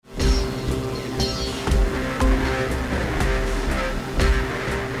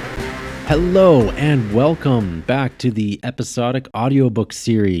Hello and welcome back to the episodic audiobook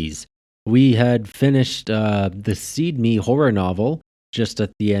series. We had finished the Seed Me horror novel just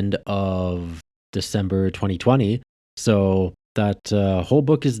at the end of December 2020. So that whole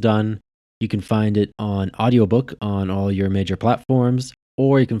book is done. You can find it on audiobook on all your major platforms,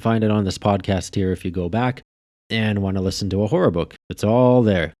 or you can find it on this podcast here if you go back and want to listen to a horror book. It's all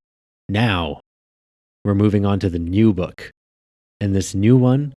there. Now, we're moving on to the new book. And this new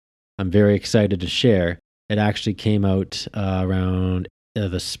one, I'm very excited to share. It actually came out around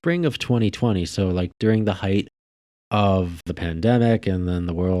the spring of 2020. So, like during the height of the pandemic, and then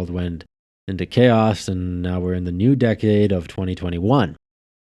the world went into chaos, and now we're in the new decade of 2021.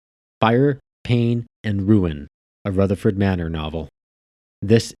 Fire, Pain, and Ruin, a Rutherford Manor novel.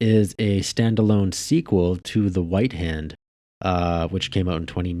 This is a standalone sequel to The White Hand, which came out in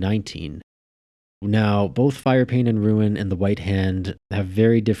 2019. Now, both Fire, Pain, and Ruin and The White Hand have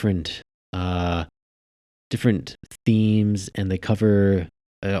very different themes, and they cover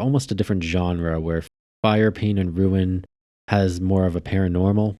almost a different genre, where Fire, Pain, and Ruin has more of a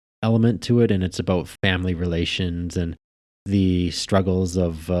paranormal element to it, and it's about family relations and the struggles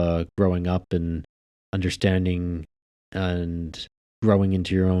of growing up and understanding and growing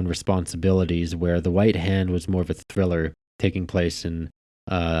into your own responsibilities, where The White Hand was more of a thriller taking place in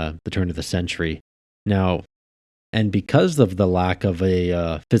the turn of the century. Now, and because of the lack of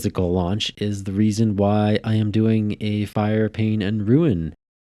a physical launch is the reason why I am doing a Fire, Pain, and Ruin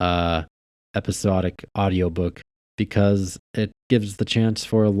episodic audiobook, because it gives the chance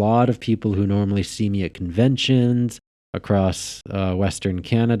for a lot of people who normally see me at conventions across Western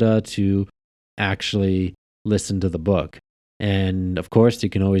Canada to actually listen to the book. And of course, you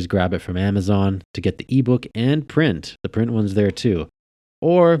can always grab it from Amazon to get the ebook and print. The print one's there too.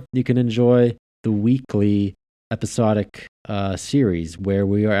 Or you can enjoy the weekly episodic series, where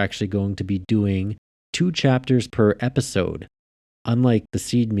we are actually going to be doing 2 chapters per episode, unlike the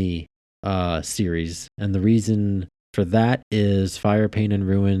Seed Me series. And the reason for that is Fire, Pain, and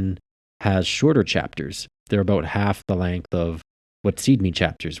Ruin has shorter chapters. They're about half the length of what Seed Me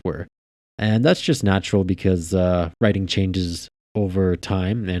chapters were. And that's just natural because writing changes over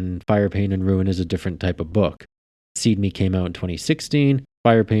time, and Fire, Pain, and Ruin is a different type of book. Seed Me came out in 2016.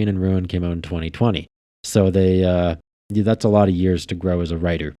 Fire, Pain, and Ruin came out in 2020. So that's a lot of years to grow as a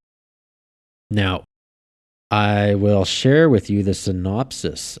writer. Now, I will share with you the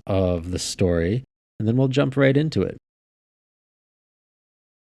synopsis of the story, and then we'll jump right into it.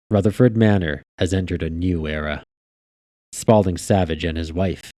 Rutherford Manor has entered a new era. Spalding Savage and his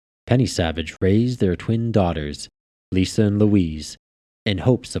wife, Penny Savage, raise their twin daughters, Lisa and Louise, in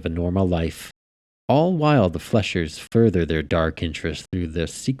hopes of a normal life. All while the Fleshers further their dark interest through the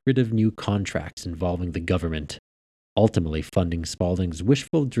secretive new contracts involving the government, ultimately funding Spalding's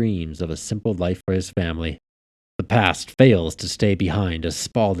wishful dreams of a simple life for his family. The past fails to stay behind, as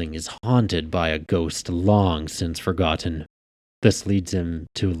Spalding is haunted by a ghost long since forgotten. This leads him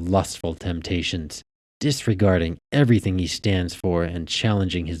to lustful temptations, disregarding everything he stands for and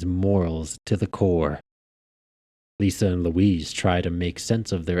challenging his morals to the core. Lisa and Louise try to make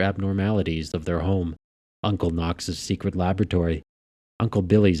sense of their abnormalities of their home, Uncle Knox's secret laboratory, Uncle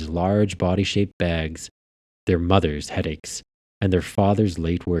Billy's large body-shaped bags, their mother's headaches, and their father's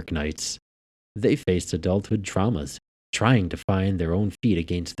late work nights. They face adulthood traumas, trying to find their own feet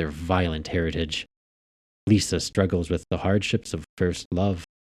against their violent heritage. Lisa struggles with the hardships of first love.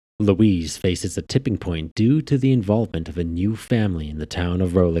 Louise faces a tipping point due to the involvement of a new family in the town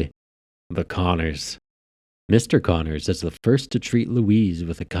of Rowley, the Connors. Mr. Connors is the first to treat Louise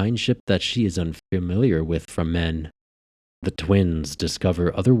with a kindship that she is unfamiliar with from men. The twins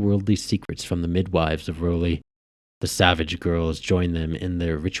discover otherworldly secrets from the midwives of Rowley. The Savage girls join them in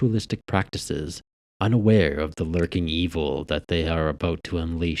their ritualistic practices, unaware of the lurking evil that they are about to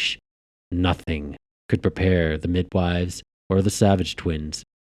unleash. Nothing could prepare the midwives or the Savage twins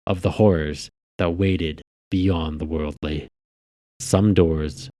of the horrors that waited beyond the worldly. Some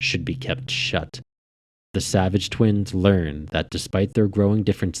doors should be kept shut. The Savage twins learn that despite their growing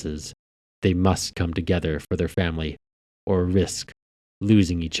differences, they must come together for their family, or risk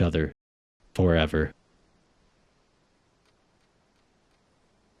losing each other forever.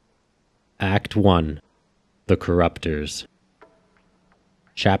 Act 1. The Corruptors.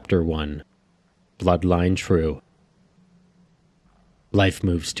 Chapter 1. Bloodline True. Life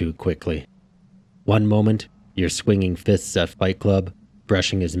moves too quickly. One moment, you're swinging fists at Fight Club,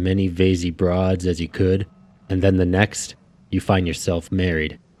 brushing as many vasy broads as you could, and then the next, you find yourself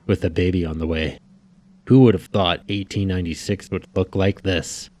married, with a baby on the way. Who would have thought 1896 would look like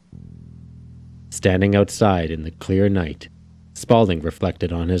this? Standing outside in the clear night, Spalding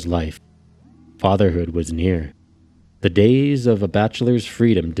reflected on his life. Fatherhood was near. The days of a bachelor's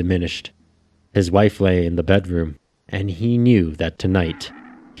freedom diminished. His wife lay in the bedroom, and he knew that tonight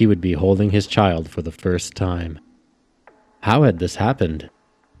he would be holding his child for the first time. How had this happened?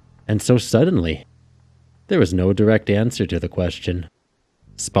 And so suddenly? There was no direct answer to the question.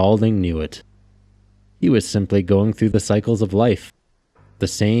 Spaulding knew it. He was simply going through the cycles of life, the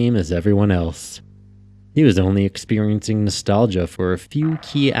same as everyone else. He was only experiencing nostalgia for a few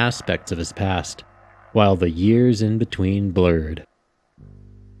key aspects of his past, while the years in between blurred.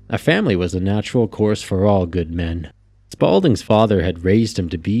 A family was a natural course for all good men. Spaulding's father had raised him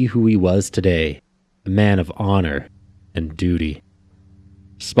to be who he was today, a man of honor and duty.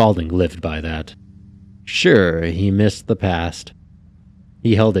 Spaulding lived by that. Sure, he missed the past.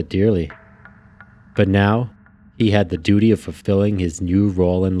 He held it dearly. But now, he had the duty of fulfilling his new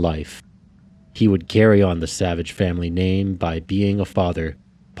role in life. He would carry on the Savage family name by being a father,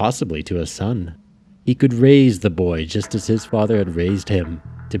 possibly to a son. He could raise the boy just as his father had raised him,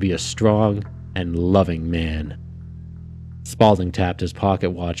 to be a strong and loving man. Spaulding tapped his pocket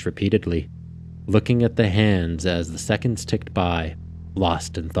watch repeatedly, looking at the hands as the seconds ticked by,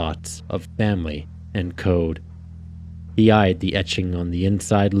 lost in thoughts of family and code. He eyed the etching on the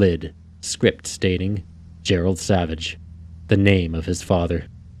inside lid, script stating, Gerald Savage, the name of his father.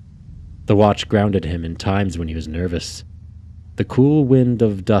 The watch grounded him in times when he was nervous. The cool wind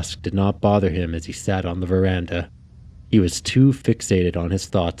of dusk did not bother him as he sat on the veranda. He was too fixated on his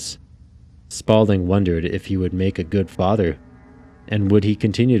thoughts. Spaulding wondered if he would make a good father, and would he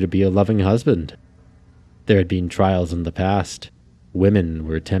continue to be a loving husband? There had been trials in the past. Women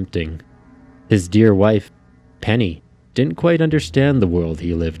were tempting. His dear wife, Penny, didn't quite understand the world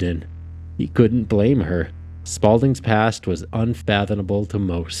he lived in. He couldn't blame her. Spaulding's past was unfathomable to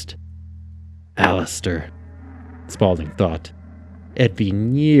most. Alistair, Spaulding thought. It had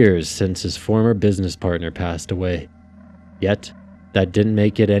been years since his former business partner passed away. Yet, that didn't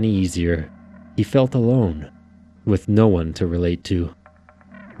make it any easier. He felt alone, with no one to relate to.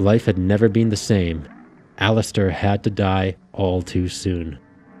 Life had never been the same. Alistair had to die all too soon.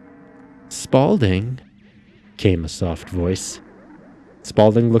 Spaulding, came a soft voice.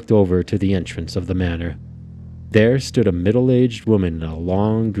 Spaulding looked over to the entrance of the manor. There stood a middle-aged woman in a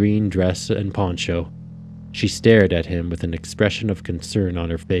long green dress and poncho. She stared at him with an expression of concern on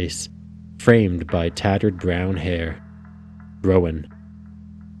her face, framed by tattered brown hair. Rowan.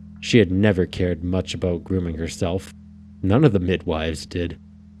 She had never cared much about grooming herself. None of the midwives did.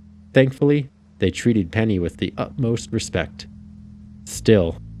 Thankfully, they treated Penny with the utmost respect.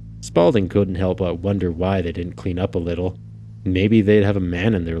 Still, Spaulding couldn't help but wonder why they didn't clean up a little. Maybe they'd have a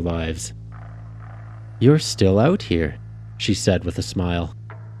man in their lives. You're still out here, she said with a smile.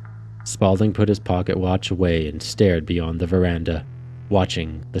 Spaulding put his pocket watch away and stared beyond the veranda,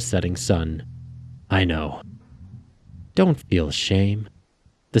 watching the setting sun. I know. Don't feel shame.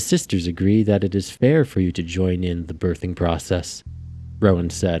 The sisters agree that it is fair for you to join in the birthing process,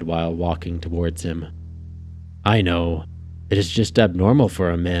 Rowan said while walking towards him. I know. It is just abnormal for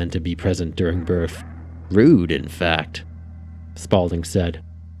a man to be present during birth. Rude, in fact, Spaulding said.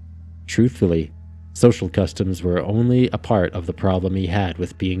 Truthfully, social customs were only a part of the problem he had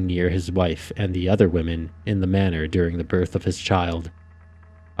with being near his wife and the other women in the manor during the birth of his child.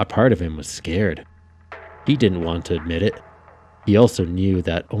 A part of him was scared. He didn't want to admit it. He also knew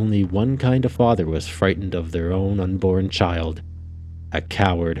that only one kind of father was frightened of their own unborn child. A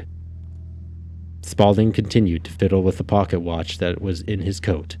coward. Spaulding continued to fiddle with the pocket watch that was in his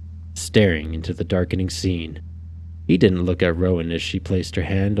coat, staring into the darkening scene. He didn't look at Rowan as she placed her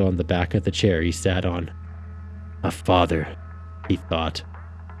hand on the back of the chair he sat on. A father, he thought.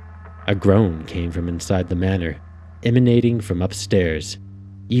 A groan came from inside the manor, emanating from upstairs.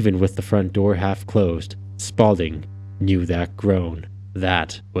 Even with the front door half closed, Spaulding knew that groan.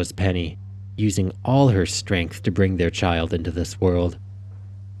 That was Penny, using all her strength to bring their child into this world.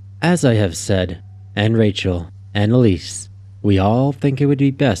 As I have said, and Rachel, and Elise, we all think it would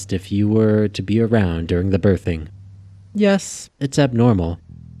be best if you were to be around during the birthing. Yes, it's abnormal,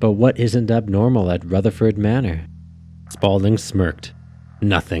 but what isn't abnormal at Rutherford Manor? Spaulding smirked.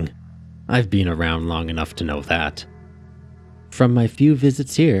 Nothing. I've been around long enough to know that. From my few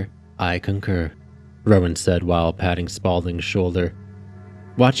visits here, I concur, Rowan said while patting Spaulding's shoulder.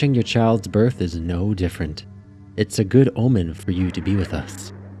 Watching your child's birth is no different. It's a good omen for you to be with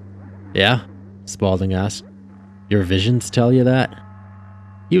us. Yeah? Spaulding asked. Your visions tell you that?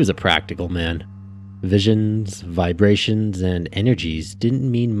 He was a practical man. Visions, vibrations, and energies didn't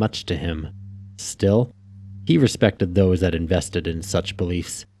mean much to him. Still, he respected those that invested in such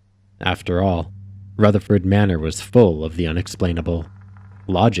beliefs. After all, Rutherford Manor was full of the unexplainable.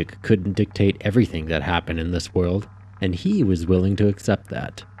 Logic couldn't dictate everything that happened in this world, and he was willing to accept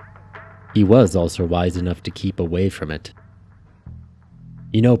that. He was also wise enough to keep away from it.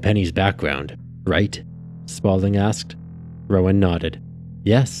 "You know Penny's background, right?" Spaulding asked. Rowan nodded.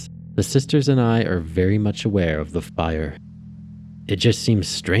 "Yes, the sisters and I are very much aware of the fire. It just seems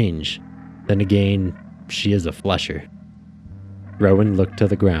strange. Then again, she is a flesher." Rowan looked to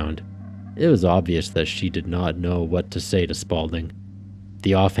the ground. It was obvious that she did not know what to say to Spaulding.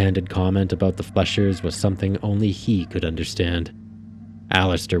 The offhanded comment about the fleshers was something only he could understand.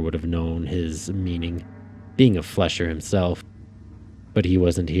 Alistair would have known his meaning, being a flesher himself. But he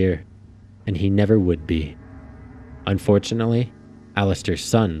wasn't here, and he never would be. Unfortunately, Alistair's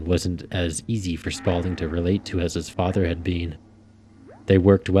son wasn't as easy for Spaulding to relate to as his father had been. They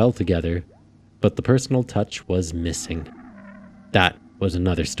worked well together, but the personal touch was missing. That was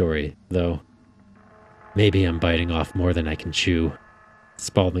another story, though. Maybe I'm biting off more than I can chew,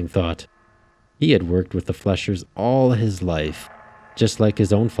 Spaulding thought. He had worked with the fleshers all his life, just like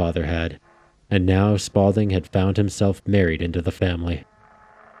his own father had, and now Spaulding had found himself married into the family.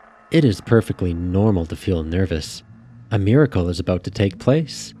 It is perfectly normal to feel nervous. A miracle is about to take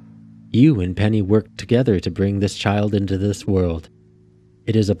place. You and Penny worked together to bring this child into this world.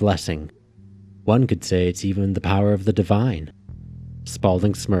 It is a blessing. One could say it's even the power of the divine.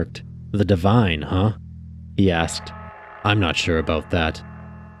 Spaulding smirked. "The divine, huh?" he asked. "I'm not sure about that.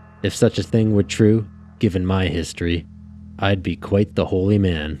 If such a thing were true, given my history, I'd be quite the holy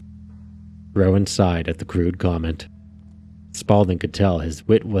man." Rowan sighed at the crude comment. Spaulding could tell his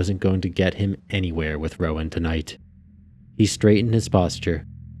wit wasn't going to get him anywhere with Rowan tonight. He straightened his posture.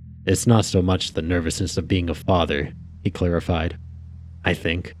 "It's not so much the nervousness of being a father," he clarified. "I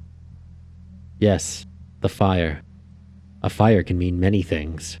think." "Yes, the fire. A fire can mean many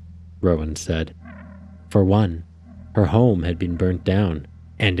things," Rowan said. "For one, her home had been burnt down,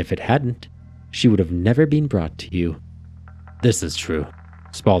 and if it hadn't, she would have never been brought to you." "This is true,"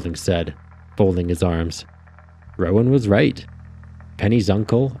 Spaulding said, folding his arms. Rowan was right. Penny's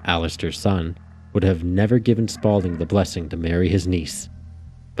uncle, Alistair's son, would have never given Spaulding the blessing to marry his niece.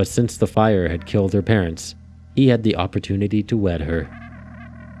 But since the fire had killed her parents, he had the opportunity to wed her.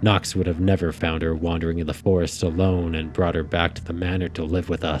 Knox would have never found her wandering in the forest alone and brought her back to the manor to live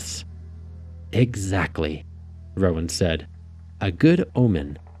with us. "Exactly," Rowan said. "A good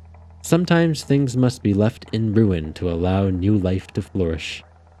omen. Sometimes things must be left in ruin to allow new life to flourish."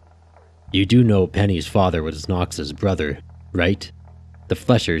 "You do know Penny's father was Knox's brother, right? The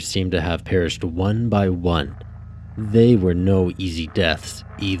fleshers seem to have perished one by one. They were no easy deaths,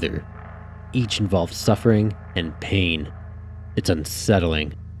 either. Each involved suffering and pain. It's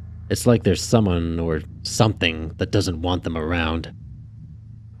unsettling. It's like there's someone or something that doesn't want them around."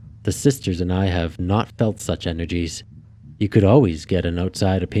 "The sisters and I have not felt such energies. You could always get an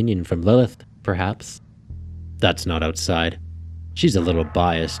outside opinion from Lilith, perhaps." "That's not outside. She's a little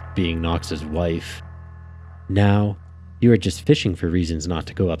biased, being Knox's wife." "Now, you are just fishing for reasons not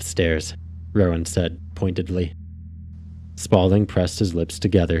to go upstairs," Rowan said pointedly. Spaulding pressed his lips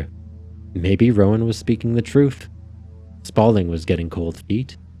together. Maybe Rowan was speaking the truth. Spaulding was getting cold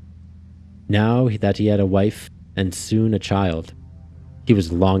feet. Now that he had a wife and soon a child, he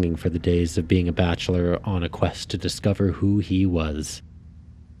was longing for the days of being a bachelor on a quest to discover who he was.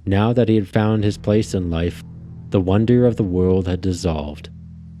 Now that he had found his place in life, the wonder of the world had dissolved.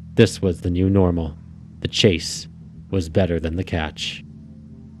 This was the new normal. The chase was better than the catch.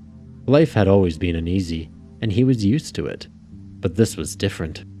 Life had always been uneasy, and he was used to it. But this was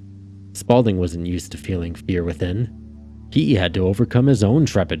different. Spaulding wasn't used to feeling fear within. He had to overcome his own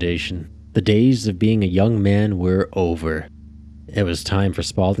trepidation. The days of being a young man were over. It was time for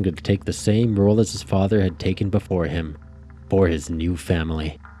Spaulding to take the same role as his father had taken before him, for his new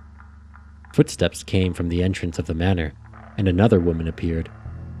family. Footsteps came from the entrance of the manor, and another woman appeared.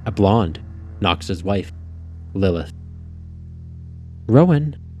 A blonde, Knox's wife, Lilith.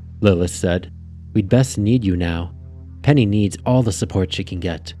 "Rowan," Lilith said, "we'd best need you now. Penny needs all the support she can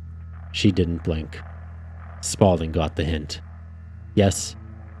get." She didn't blink. Spaulding got the hint. Yes,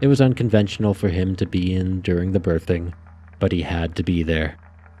 it was unconventional for him to be in during the birthing, but he had to be there.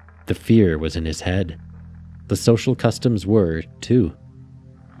 The fear was in his head. The social customs were, too.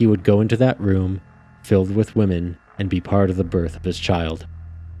 He would go into that room, filled with women, and be part of the birth of his child.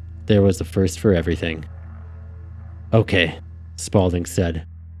 There was a first for everything. "Okay," Spaulding said,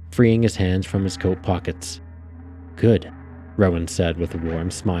 freeing his hands from his coat pockets. "Good," Rowan said with a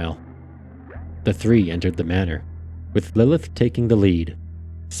warm smile. The three entered the manor, with Lilith taking the lead.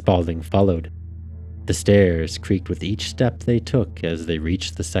 Spaulding followed. The stairs creaked with each step they took as they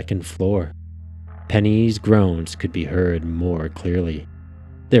reached the second floor. Penny's groans could be heard more clearly.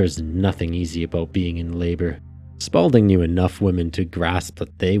 There is nothing easy about being in labor. Spaulding knew enough women to grasp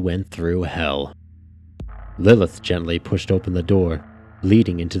that they went through hell. Lilith gently pushed open the door,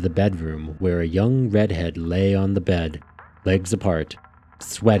 leading into the bedroom where a young redhead lay on the bed, legs apart,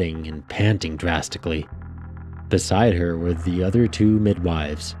 sweating and panting drastically. Beside her were the other two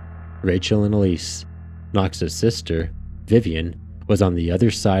midwives, Rachel and Elise. Knox's sister, Vivian, was on the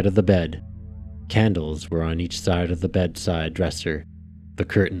other side of the bed. Candles were on each side of the bedside dresser. The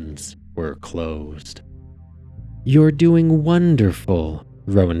curtains were closed. "You're doing wonderful,"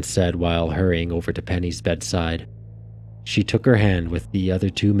 Rowan said while hurrying over to Penny's bedside. She took her hand with the other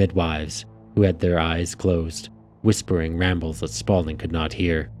two midwives, who had their eyes closed, whispering rambles that Spaulding could not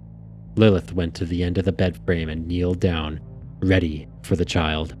hear. Lilith went to the end of the bed frame and kneeled down, ready for the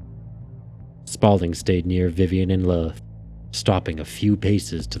child. Spaulding stayed near Vivian and Lilith, stopping a few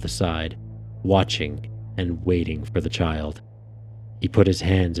paces to the side, watching and waiting for the child. He put his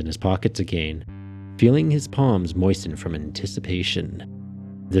hands in his pockets again, feeling his palms moisten from anticipation.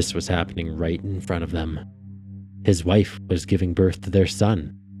 This was happening right in front of them. His wife was giving birth to their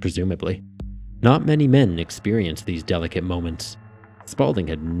son, presumably. Not many men experience these delicate moments. Spaulding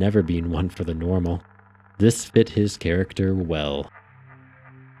had never been one for the normal. This fit his character well.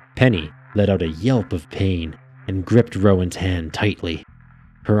 Penny let out a yelp of pain and gripped Rowan's hand tightly.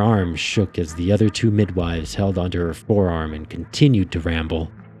 Her arm shook as the other two midwives held onto her forearm and continued to ramble.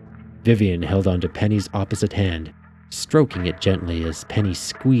 Vivian held onto Penny's opposite hand, stroking it gently as Penny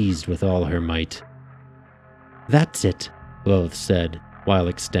squeezed with all her might. "That's it," Lilith said while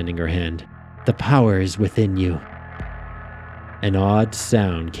extending her hand. "The power is within you." An odd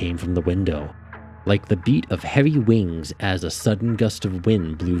sound came from the window, like the beat of heavy wings as a sudden gust of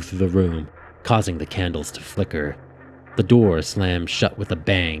wind blew through the room, causing the candles to flicker. The door slammed shut with a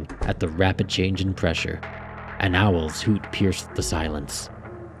bang at the rapid change in pressure. An owl's hoot pierced the silence.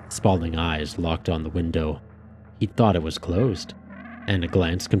 Spaulding's eyes locked on the window. He thought it was closed, and a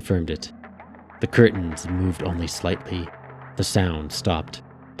glance confirmed it. The curtains moved only slightly. The sound stopped,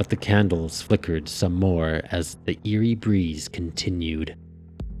 but the candles flickered some more as the eerie breeze continued.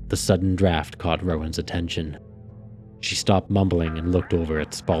 The sudden draft caught Rowan's attention. She stopped mumbling and looked over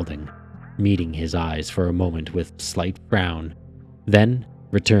at Spaulding, meeting his eyes for a moment with a slight frown, then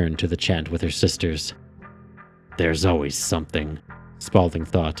returned to the chant with her sisters. There's always something, Spaulding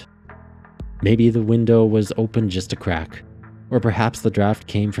thought. Maybe the window was open just a crack, or perhaps the draft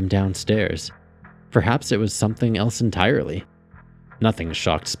came from downstairs. Perhaps it was something else entirely. Nothing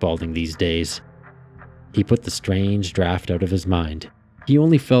shocked Spaulding these days. He put the strange draft out of his mind. He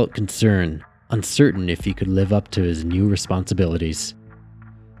only felt concern, uncertain if he could live up to his new responsibilities.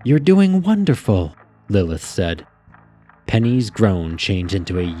 "You're doing wonderful," Lilith said. Penny's groan changed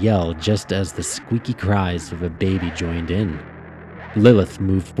into a yell just as the squeaky cries of a baby joined in. Lilith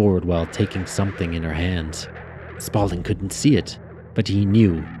moved forward while taking something in her hands. Spaulding couldn't see it, but he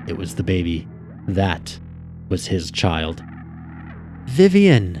knew it was the baby. That was his child.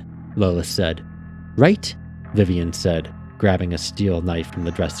 "Vivian," Lilith said. "Right?" Vivian said, grabbing a steel knife from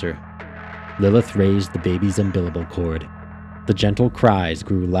the dresser. Lilith raised the baby's umbilical cord. The gentle cries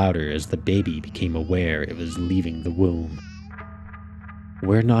grew louder as the baby became aware it was leaving the womb.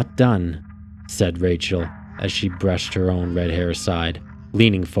 "We're not done," said Rachel as she brushed her own red hair aside,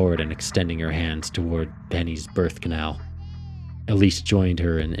 leaning forward and extending her hands toward Penny's birth canal. Elise joined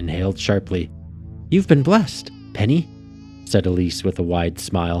her and inhaled sharply. "You've been blessed, Penny," said Elise with a wide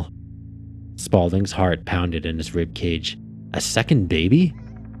smile. Spaulding's heart pounded in his ribcage. A second baby?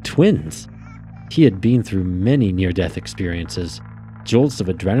 Twins! He had been through many near-death experiences. Jolts of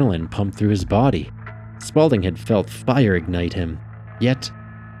adrenaline pumped through his body. Spaulding had felt fire ignite him. Yet,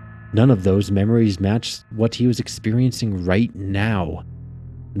 none of those memories matched what he was experiencing right now.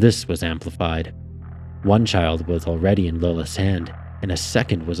 This was amplified. One child was already in Lilith's hand, and a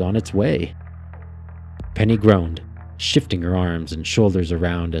second was on its way. Penny groaned, shifting her arms and shoulders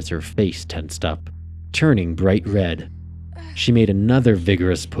around as her face tensed up, turning bright red. She made another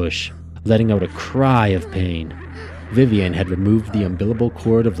vigorous push, letting out a cry of pain. Vivian had removed the umbilical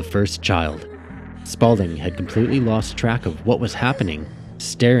cord of the first child. Spaulding had completely lost track of what was happening,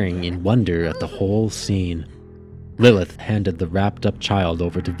 staring in wonder at the whole scene. Lilith handed the wrapped-up child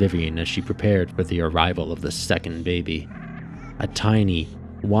over to Vivian as she prepared for the arrival of the second baby. A tiny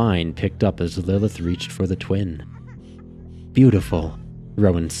whine picked up as Lilith reached for the twin. "Beautiful,"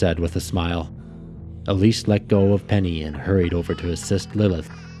 Rowan said with a smile. Elise let go of Penny and hurried over to assist Lilith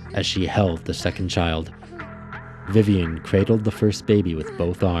as she held the second child. Vivian cradled the first baby with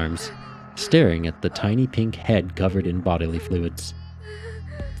both arms, staring at the tiny pink head covered in bodily fluids.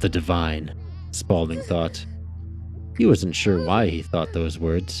 The divine, Spaulding thought. He wasn't sure why he thought those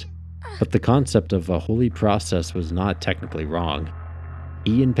words, but the concept of a holy process was not technically wrong.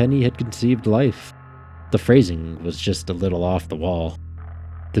 He and Penny had conceived life. The phrasing was just a little off the wall.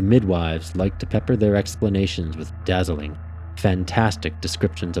 The midwives liked to pepper their explanations with dazzling, fantastic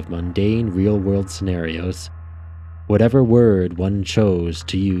descriptions of mundane real-world scenarios. Whatever word one chose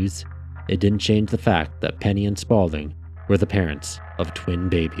to use, it didn't change the fact that Penny and Spaulding were the parents of twin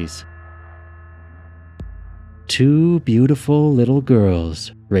babies. "Two beautiful little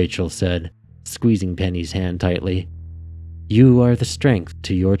girls," Rachel said, squeezing Penny's hand tightly. "You are the strength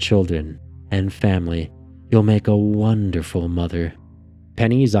to your children and family. You'll make a wonderful mother."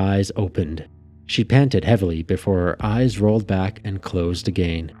 Penny's eyes opened. She panted heavily before her eyes rolled back and closed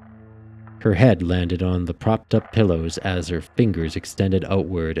again. Her head landed on the propped-up pillows as her fingers extended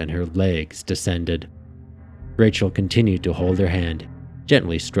outward and her legs descended. Rachel continued to hold her hand,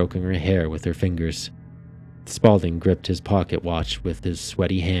 gently stroking her hair with her fingers. Spaulding gripped his pocket watch with his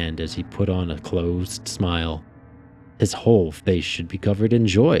sweaty hand as he put on a closed smile. His whole face should be covered in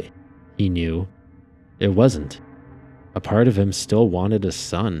joy, he knew. It wasn't. A part of him still wanted a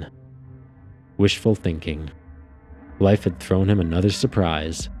son. Wishful thinking. Life had thrown him another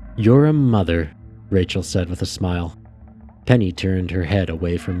surprise. "You're a mother," Rachel said with a smile. Penny turned her head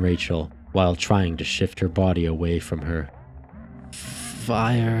away from Rachel while trying to shift her body away from her.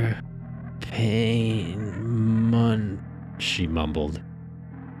 "Fire, pain, she mumbled.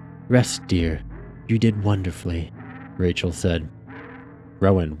 "Rest, dear. You did wonderfully," Rachel said.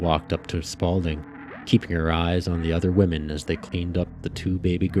 Rowan walked up to Spaulding, keeping her eyes on the other women as they cleaned up the two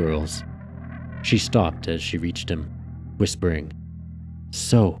baby girls. She stopped as she reached him, whispering,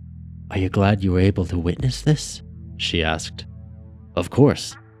 "So, are you glad you were able to witness this?" she asked. "Of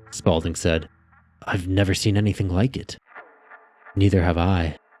course," Spaulding said. "I've never seen anything like it." "Neither have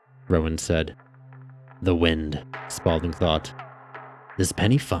I," Rowan said. The wind, Spaulding thought. "Is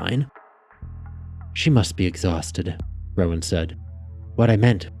Penny fine?" "She must be exhausted," Rowan said. "What I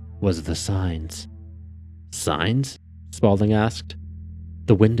meant was the signs." "Signs?" Spaulding asked.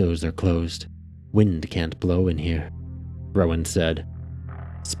 "The windows are closed. Wind can't blow in here," Rowan said.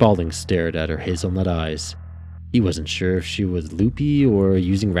 Spaulding stared at her hazelnut eyes. He wasn't sure if she was loopy or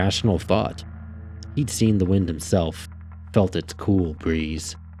using rational thought. He'd seen the wind himself, felt its cool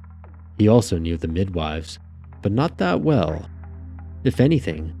breeze. He also knew the midwives, but not that well. If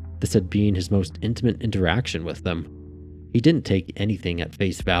anything, this had been his most intimate interaction with them. He didn't take anything at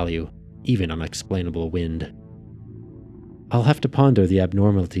face value, even unexplainable wind. "I'll have to ponder the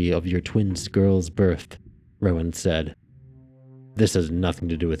abnormality of your twin girl's birth," Rowan said. "This has nothing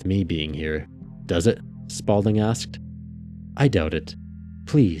to do with me being here, does it?" Spaulding asked. "I doubt it.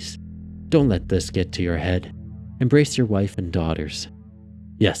 Please, don't let this get to your head. Embrace your wife and daughters."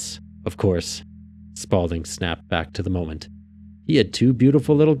 "Yes, of course." Spaulding snapped back to the moment. He had two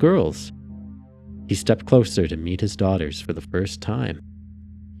beautiful little girls. He stepped closer to meet his daughters for the first time.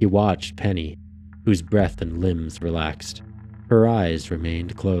 He watched Penny, whose breath and limbs relaxed. Her eyes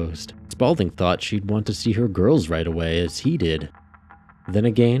remained closed. Spaulding thought she'd want to see her girls right away, as he did. Then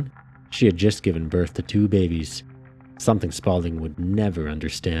again, she had just given birth to two babies, something Spaulding would never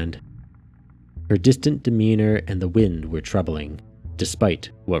understand. Her distant demeanor and the wind were troubling,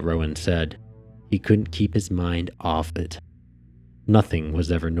 despite what Rowan said. He couldn't keep his mind off it. Nothing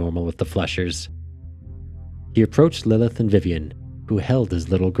was ever normal with the Fleshers. He approached Lilith and Vivian, who held his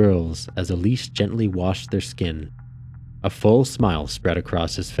little girls as Elise gently washed their skin. A full smile spread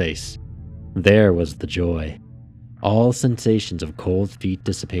across his face. There was the joy. All sensations of cold feet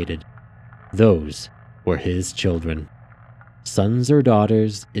dissipated. Those were his children. Sons or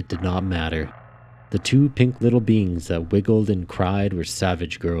daughters, it did not matter. The two pink little beings that wiggled and cried were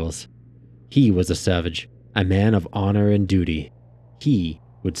savage girls. He was a savage, a man of honor and duty. He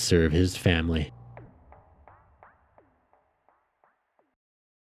would serve his family.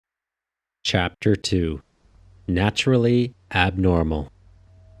 Chapter 2. Naturally Abnormal.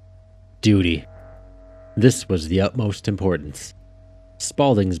 Duty. This was the utmost importance.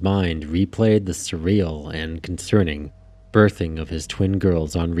 Spaulding's mind replayed the surreal and concerning birthing of his twin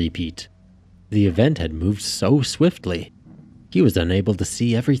girls on repeat. The event had moved so swiftly. He was unable to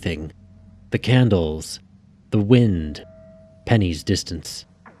see everything. The candles, the wind, Penny's distance,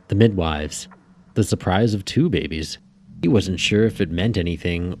 the midwives, the surprise of two babies. He wasn't sure if it meant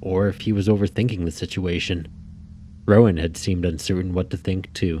anything or if he was overthinking the situation. Rowan had seemed uncertain what to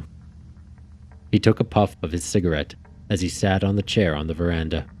think too. He took a puff of his cigarette as he sat on the chair on the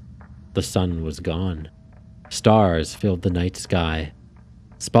veranda. The sun was gone. Stars filled the night sky.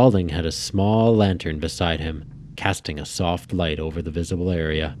 Spaulding had a small lantern beside him, casting a soft light over the visible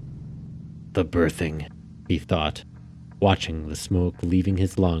area. The birthing, he thought. watching the smoke leaving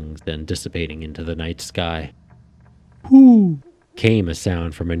his lungs and dissipating into the night sky. Whoo! Came a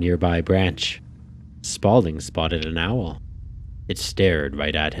sound from a nearby branch. Spaulding spotted an owl. It stared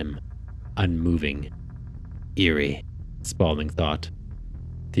right at him, unmoving. Eerie, Spaulding thought.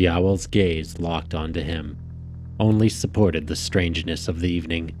 The owl's gaze locked onto him, only supported the strangeness of the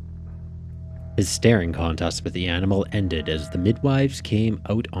evening. His staring contest with the animal ended as the midwives came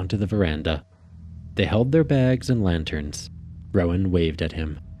out onto the veranda. They held their bags and lanterns. Rowan waved at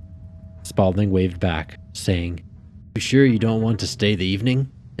him. Spaulding waved back, saying, "You sure you don't want to stay the evening?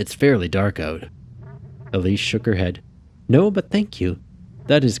 It's fairly dark out." Elise shook her head. "No, but thank you.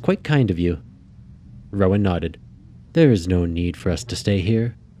 That is quite kind of you." Rowan nodded. "There is no need for us to stay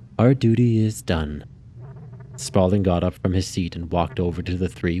here. Our duty is done." Spaulding got up from his seat and walked over to the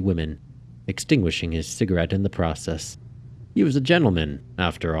three women, extinguishing his cigarette in the process. He was a gentleman,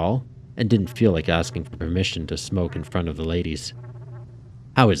 after all, and didn't feel like asking for permission to smoke in front of the ladies.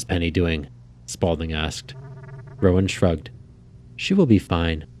 "How is Penny doing?" Spaulding asked. Rowan shrugged. "She will be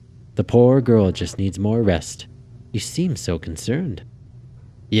fine. The poor girl just needs more rest. You seem so concerned."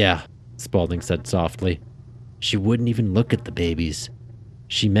 "Yeah," Spaulding said softly. "She wouldn't even look at the babies.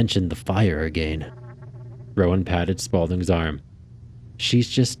 She mentioned the fire again." Rowan patted Spaulding's arm. "She's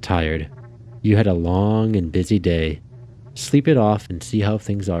just tired. You had a long and busy day. Sleep it off and see how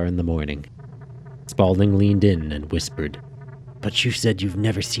things are in the morning." Spaulding leaned in and whispered, "But you said you've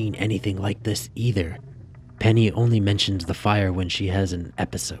never seen anything like this either. Penny only mentions the fire when she has an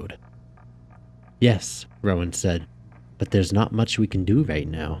episode." "Yes," Rowan said, "but there's not much we can do right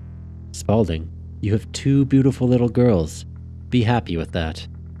now. Spaulding, you have two beautiful little girls. Be happy with that."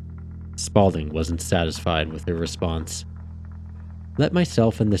 Spaulding wasn't satisfied with her response. "Let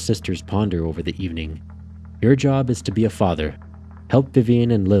myself and the sisters ponder over the evening. Your job is to be a father. Help Vivian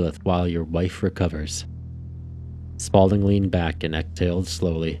and Lilith while your wife recovers." Spaulding leaned back and exhaled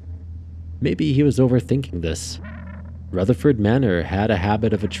slowly. Maybe he was overthinking this. Rutherford Manor had a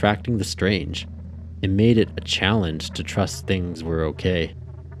habit of attracting the strange. It made it a challenge to trust things were okay.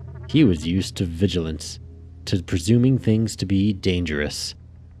 He was used to vigilance, to presuming things to be dangerous.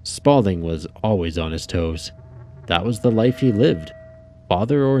 Spaulding was always on his toes. That was the life he lived,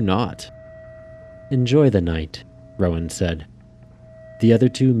 father or not. "Enjoy the night," Rowan said. The other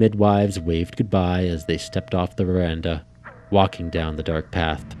two midwives waved goodbye as they stepped off the veranda, walking down the dark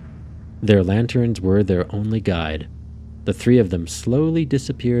path. Their lanterns were their only guide. The three of them slowly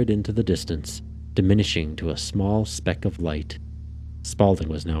disappeared into the distance, diminishing to a small speck of light. Spaulding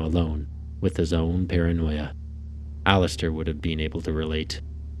was now alone, with his own paranoia. Alistair would have been able to relate.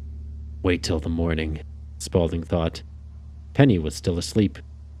 Wait till the morning, Spaulding thought. Penny was still asleep.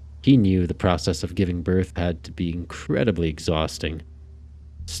 He knew the process of giving birth had to be incredibly exhausting.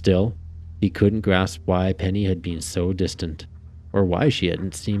 Still, he couldn't grasp why Penny had been so distant, or why she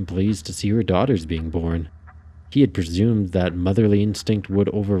hadn't seemed pleased to see her daughters being born. He had presumed that motherly instinct would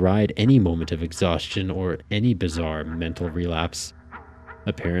override any moment of exhaustion or any bizarre mental relapse.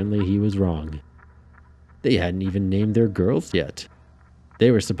 Apparently he was wrong. They hadn't even named their girls yet.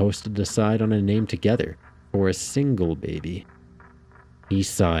 They were supposed to decide on a name together for a single baby. He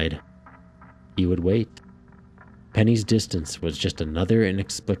sighed. He would wait. Penny's distance was just another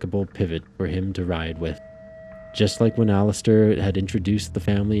inexplicable pivot for him to ride with. Just like when Alistair had introduced the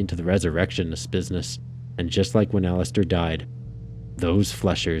family into the resurrectionist business, and just like when Alistair died. Those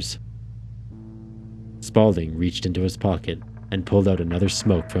Fleshers. Spaulding reached into his pocket and pulled out another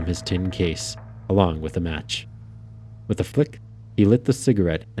smoke from his tin case, along with a match. With a flick, he lit the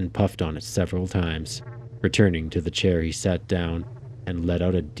cigarette and puffed on it several times. Returning to the chair, he sat down and let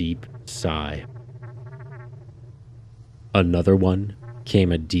out a deep sigh. "Another one?"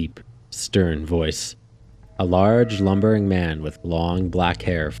 came a deep, stern voice. A large, lumbering man with long black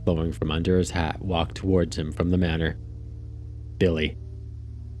hair flowing from under his hat walked towards him from the manor. Billy.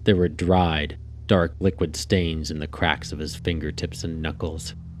 There were dried, dark liquid stains in the cracks of his fingertips and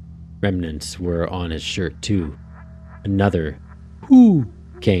knuckles. Remnants were on his shirt too. Another "Whoo!"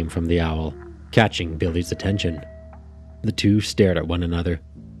 came from the owl, catching Billy's attention. The two stared at one another.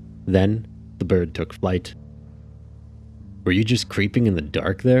 Then the bird took flight. "Were you just creeping in the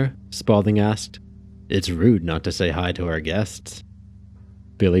dark there?" Spaulding asked. "It's rude not to say hi to our guests."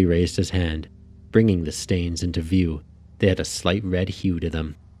 Billy raised his hand, bringing the stains into view. They had a slight red hue to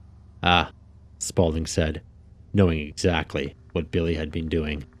them. "Ah," Spaulding said, knowing exactly what Billy had been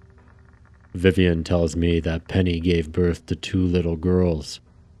doing. "Vivian tells me that Penny gave birth to 2 little girls.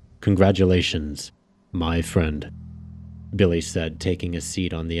 Congratulations, my friend," Billy said, taking a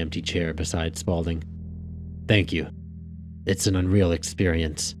seat on the empty chair beside Spaulding. "Thank you. It's an unreal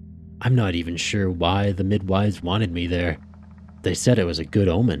experience. I'm not even sure why the midwives wanted me there. They said it was a good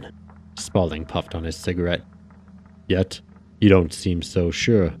omen. Spaulding puffed on his cigarette. Yet, you don't seem so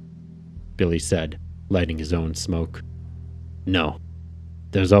sure, Billy said, lighting his own smoke. No,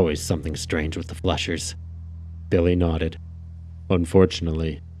 there's always something strange with the Fleshers. Billy nodded.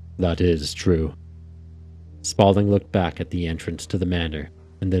 Unfortunately, that is true. Spaulding looked back at the entrance to the manor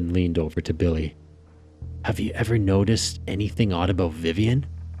and then leaned over to Billy. Have you ever noticed anything odd about Vivian?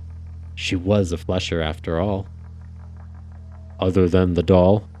 She was a Flesher after all. Other than the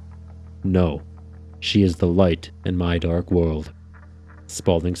doll? No, she is the light in my dark world.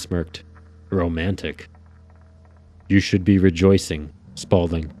 Spaulding smirked. Romantic. You should be rejoicing,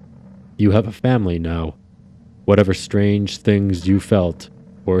 Spaulding. You have a family now. Whatever strange things you felt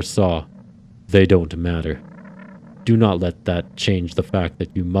or saw, they don't matter. Do not let that change the fact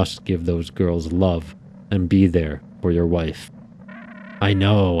that you must give those girls love and be there for your wife. I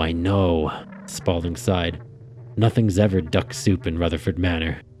know, Spaulding sighed. Nothing's ever duck soup in Rutherford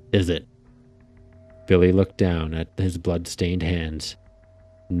Manor, is it? Billy looked down at his blood-stained hands.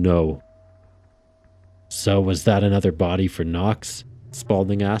 No. So was that another body for Knox?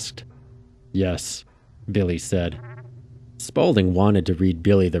 Spaulding asked. Yes, Billy said. Spaulding wanted to read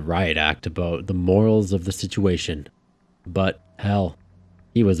Billy the riot act about the morals of the situation. But, hell,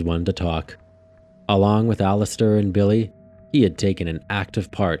 he was one to talk. Along with Alistair and Billy, he had taken an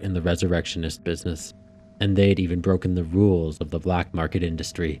active part in the resurrectionist business, and they'd even broken the rules of the black market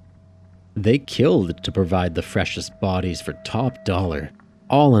industry. They killed to provide the freshest bodies for top dollar,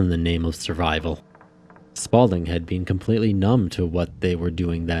 all in the name of survival. Spaulding had been completely numb to what they were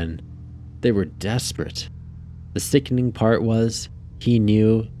doing then. They were desperate. The sickening part was, he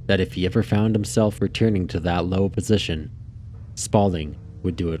knew that if he ever found himself returning to that low position, Spaulding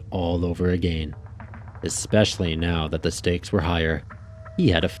would do it all over again. Especially now that the stakes were higher. He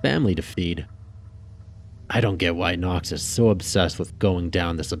had a family to feed. I don't get why Knox is so obsessed with going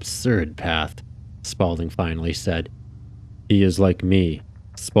down this absurd path, Spaulding finally said. He is like me,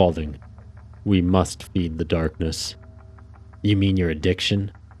 Spaulding. We must feed the darkness. You mean your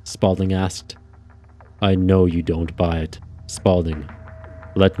addiction? Spaulding asked. I know you don't buy it, Spaulding.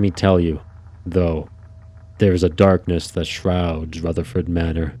 Let me tell you, though, there is a darkness that shrouds Rutherford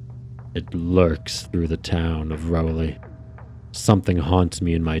Manor. It lurks through the town of Rowley. Something haunts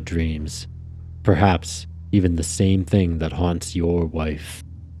me in my dreams. Perhaps even the same thing that haunts your wife.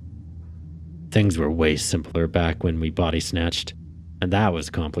 Things were way simpler back when we body snatched, and that was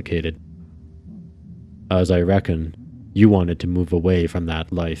complicated. As I reckon, you wanted to move away from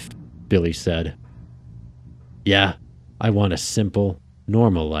that life, Billy said. Yeah, I want a simple,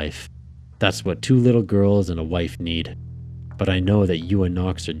 normal life. That's what 2 little girls and a wife need. But I know that you and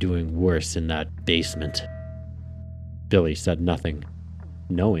Knox are doing worse in that basement. Billy said nothing,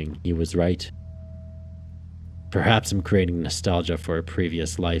 knowing he was right. Perhaps I'm creating nostalgia for a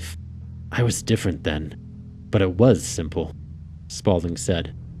previous life. I was different then, but it was simple, Spaulding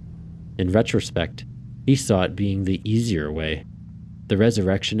said. In retrospect, he saw it being the easier way. The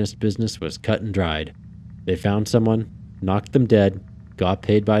resurrectionist business was cut and dried. They found someone, knocked them dead, got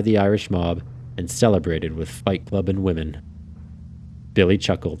paid by the Irish mob, and celebrated with Fight Club and women. Billy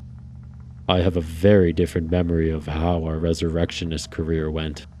chuckled. I have a very different memory of how our resurrectionist career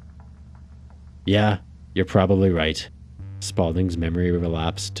went. Yeah, you're probably right. Spaulding's memory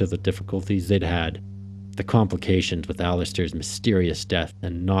relapsed to the difficulties they'd had, the complications with Alistair's mysterious death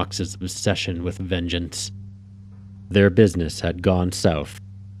and Knox's obsession with vengeance. Their business had gone south,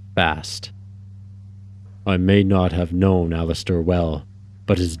 fast. I may not have known Alistair well,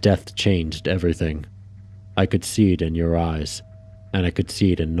 but his death changed everything. I could see it in your eyes, and I could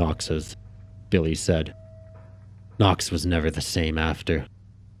see it in Knox's, Billy said. Knox was never the same after.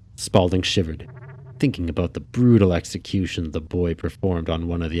 Spaulding shivered, thinking about the brutal execution the boy performed on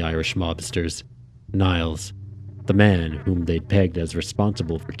one of the Irish mobsters, Niles, the man whom they'd pegged as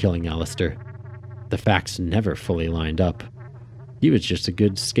responsible for killing Alistair. The facts never fully lined up. He was just a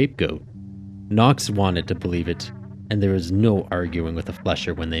good scapegoat. Knox wanted to believe it, and there was no arguing with a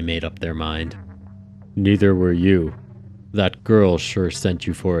Flesher when they made up their mind. Neither were you. That girl sure sent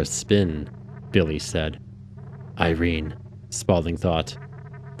you for a spin, Billy said. Irene, Spaulding thought.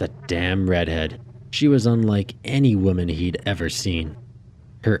 That damn redhead. She was unlike any woman he'd ever seen.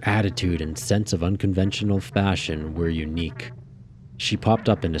 Her attitude and sense of unconventional fashion were unique. She popped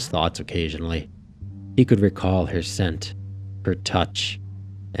up in his thoughts occasionally. He could recall her scent, her touch,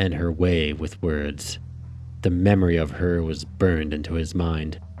 and her way with words. The memory of her was burned into his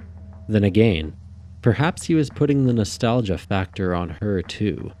mind. Then again, perhaps he was putting the nostalgia factor on her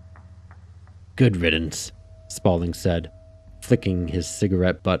too. Good riddance, Spaulding said. flicking his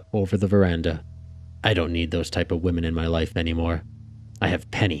cigarette butt over the veranda. I don't need those type of women in my life anymore. I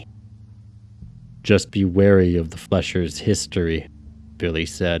have Penny. Just be wary of the Fleshers' history, Billy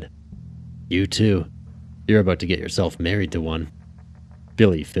said. You too. You're about to get yourself married to one.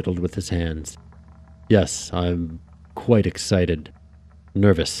 Billy fiddled with his hands. Yes, I'm quite excited.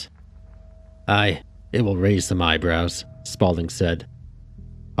 Nervous. Aye, it will raise some eyebrows, Spaulding said.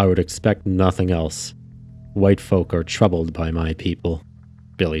 I would expect nothing else. White folk are troubled by my people,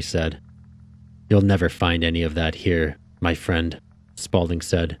 Billy said. You'll never find any of that here, my friend, Spaulding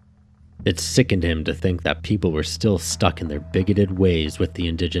said. It sickened him to think that people were still stuck in their bigoted ways with the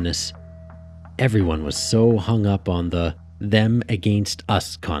indigenous. Everyone was so hung up on the them against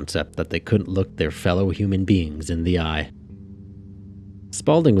us concept that they couldn't look their fellow human beings in the eye.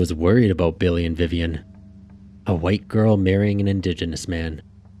 Spaulding was worried about Billy and Vivian. A white girl marrying an indigenous man.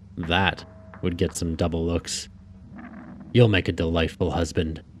 That would get some double looks. You'll make a delightful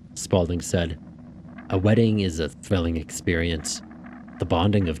husband, Spaulding said. A wedding is a thrilling experience. The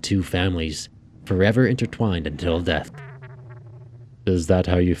bonding of two families, forever intertwined until death. Is that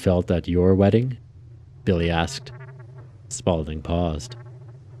how you felt at your wedding? Billy asked. Spaulding paused.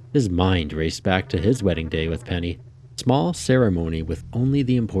 His mind raced back to his wedding day with Penny. Small ceremony with only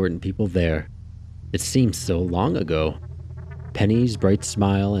the important people there. It seemed so long ago. Penny's bright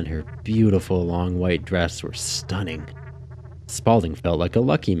smile and her beautiful long white dress were stunning. Spaulding felt like a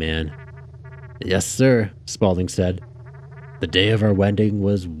lucky man. Yes, sir, Spaulding said. The day of our wedding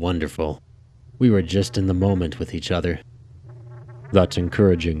was wonderful. We were just in the moment with each other. That's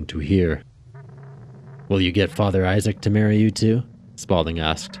encouraging to hear. Will you get Father Isaac to marry you too? Spaulding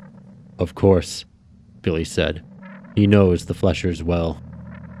asked. Of course, Billy said. He knows the Fleshers well.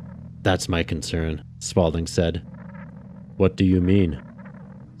 That's my concern, Spaulding said. What do you mean?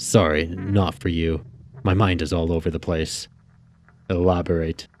 Sorry, not for you. My mind is all over the place.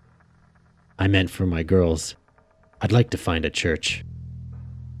 Elaborate. I meant for my girls. I'd like to find a church.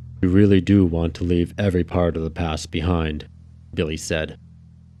 You really do want to leave every part of the past behind, Billy said.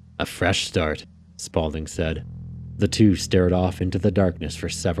 A fresh start, Spaulding said. The two stared off into the darkness for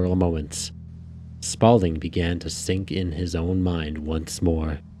several moments. Spaulding began to sink in his own mind once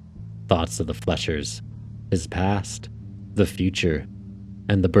more. Thoughts of the Fleshers, his past, the future,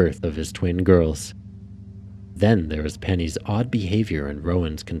 and the birth of his twin girls. Then there was Penny's odd behavior and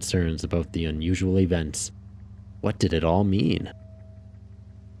Rowan's concerns about the unusual events. What did it all mean?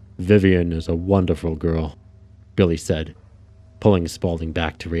 Vivian is a wonderful girl, Billy said, pulling Spaulding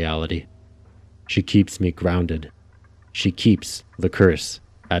back to reality. She keeps me grounded. She keeps the curse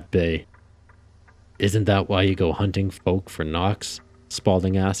at bay. Isn't that why you go hunting folk for Knox?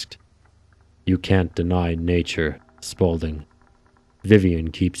 Spaulding asked. You can't deny nature, Spaulding.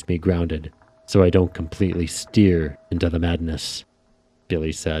 Vivian keeps me grounded, so I don't completely steer into the madness,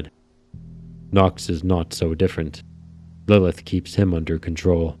 Billy said. Knox is not so different. Lilith keeps him under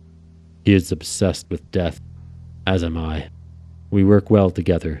control. He is obsessed with death, as am I. We work well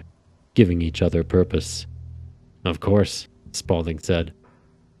together, giving each other purpose. Of course, Spaulding said.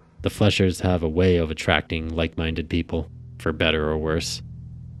 The Fleshers have a way of attracting like-minded people, for better or worse.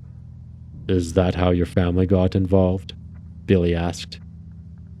 Is that how your family got involved? Billy asked.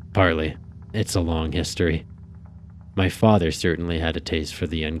 Partly. It's a long history. My father certainly had a taste for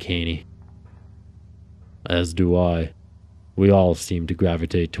the uncanny. As do I. We all seem to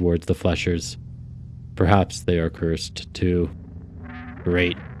gravitate towards the Fleshers. Perhaps they are cursed, too.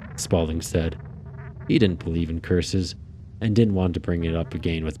 Great, Spaulding said. He didn't believe in curses, and didn't want to bring it up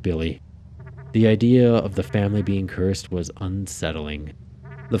again with Billy. The idea of the family being cursed was unsettling.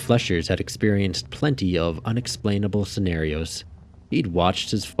 The Fleshers had experienced plenty of unexplainable scenarios. He'd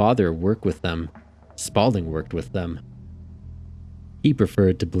watched his father work with them. Spaulding worked with them. He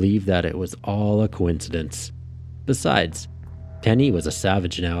preferred to believe that it was all a coincidence. Besides, Penny was a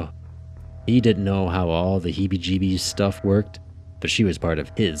savage now. He didn't know how all the heebie-jeebies stuff worked, but she was part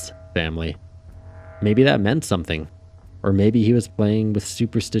of his family. Maybe that meant something. Or maybe he was playing with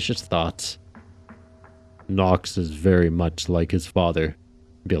superstitious thoughts. Knox is very much like his father,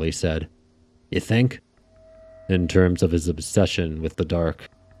 Billy said. You think? In terms of his obsession with the dark,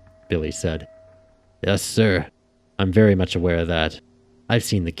 Billy said. Yes, sir. I'm very much aware of that. I've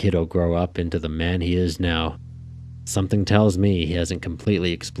seen the kiddo grow up into the man he is now. Something tells me he hasn't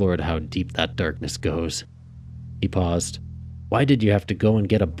completely explored how deep that darkness goes. He paused. Why did you have to go and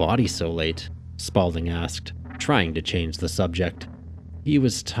get a body so late? Spaulding asked, trying to change the subject. He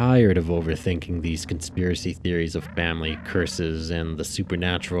was tired of overthinking these conspiracy theories of family curses and the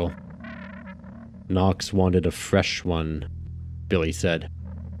supernatural. Knox wanted a fresh one, Billy said.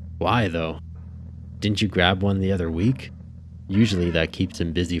 Why, though? Didn't you grab one the other week? Usually that keeps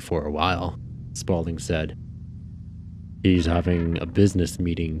him busy for a while, Spaulding said. He's having a business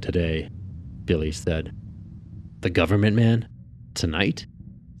meeting today, Billy said. The government man? Tonight?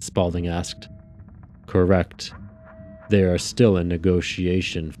 Spaulding asked. Correct. They are still in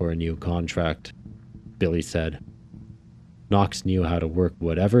negotiation for a new contract, Billy said. Knox knew how to work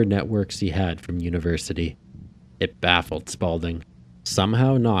whatever networks he had from university. It baffled Spaulding.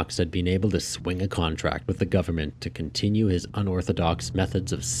 Somehow Knox had been able to swing a contract with the government to continue his unorthodox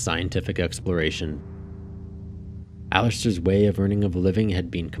methods of scientific exploration. Alistair's way of earning a living had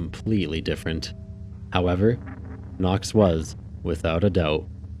been completely different. However, Knox was, without a doubt,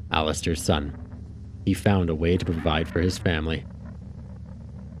 Alistair's son. He found a way to provide for his family.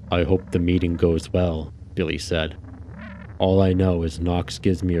 I hope the meeting goes well, Billy said. All I know is Knox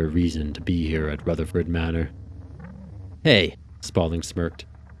gives me a reason to be here at Rutherford Manor. Hey, Spaulding smirked.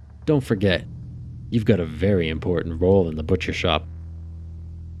 Don't forget, you've got a very important role in the butcher shop.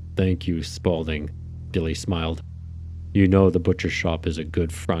 Thank you, Spaulding, Billy smiled. You know the butcher shop is a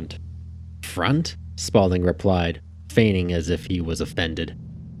good front. Front? Spaulding replied, feigning as if he was offended.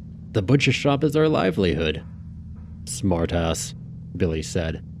 The butcher shop is our livelihood. Smartass, Billy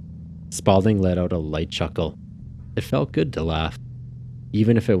said. Spaulding let out a light chuckle. It felt good to laugh,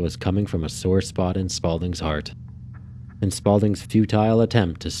 even if it was coming from a sore spot in Spaulding's heart. In Spaulding's futile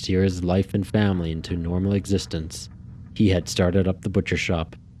attempt to steer his life and family into normal existence, he had started up the butcher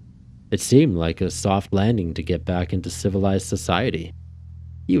shop. It seemed like a soft landing to get back into civilized society.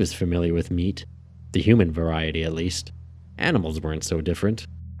 He was familiar with meat, the human variety at least. Animals weren't so different.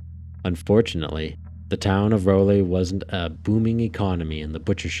 Unfortunately, the town of Rowley wasn't a booming economy, and the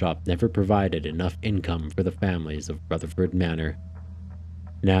butcher shop never provided enough income for the families of Rutherford Manor.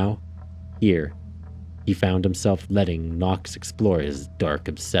 Now, here, he found himself letting Knox explore his dark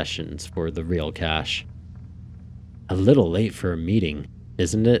obsessions for the real cash. A little late for a meeting,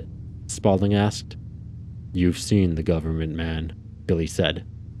 isn't it? Spaulding asked. You've seen the government man, Billy said.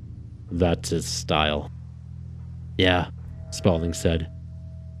 That's his style. Yeah, Spaulding said,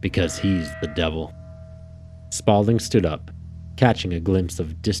 because he's the devil. Spaulding stood up, catching a glimpse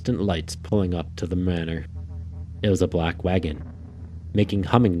of distant lights pulling up to the manor. It was a black wagon, making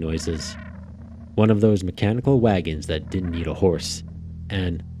humming noises. One of those mechanical wagons that didn't need a horse.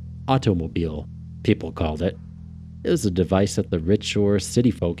 An automobile, people called it. It was a device that the rich or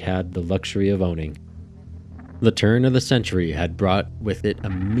city folk had the luxury of owning. The turn of the century had brought with it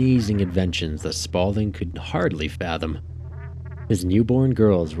amazing inventions that Spaulding could hardly fathom. His newborn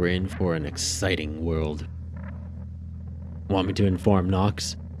girls were in for an exciting world. Want me to inform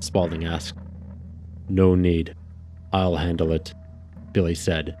Knox? Spaulding asked. No need. I'll handle it, Billy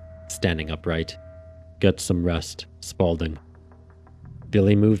said, standing upright. Get some rest, Spaulding.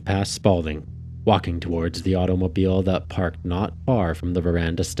 Billy moved past Spaulding, walking towards the automobile that parked not far from the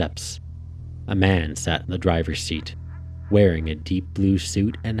veranda steps. A man sat in the driver's seat, wearing a deep blue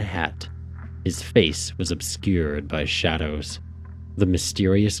suit and a hat. His face was obscured by shadows. The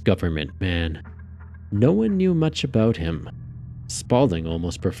mysterious government man. No one knew much about him. Spaulding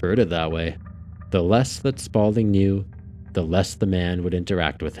almost preferred it that way. The less that Spaulding knew, the less the man would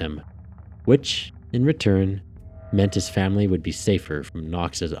interact with him, which, in return, meant his family would be safer from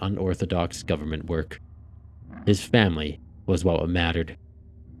Knox's unorthodox government work. His family was what mattered,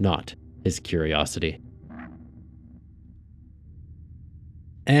 not his curiosity.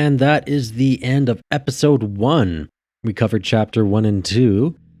 And that is the end of episode 1. We covered chapter 1 and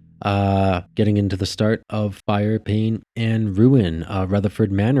 2, getting into the start of Fire, Pain, and Ruin, a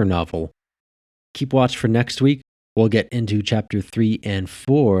Rutherford Manor novel. Keep watch for next week. We'll get into chapter 3 and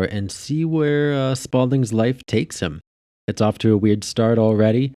 4 and see where Spaulding's life takes him. It's off to a weird start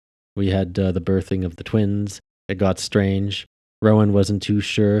already. We had the birthing of the twins. It got strange. Rowan wasn't too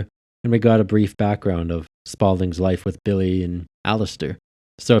sure. And we got a brief background of Spaulding's life with Billy and Alistair.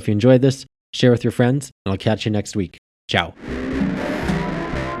 So if you enjoyed this, share with your friends, and I'll catch you next week. Ciao.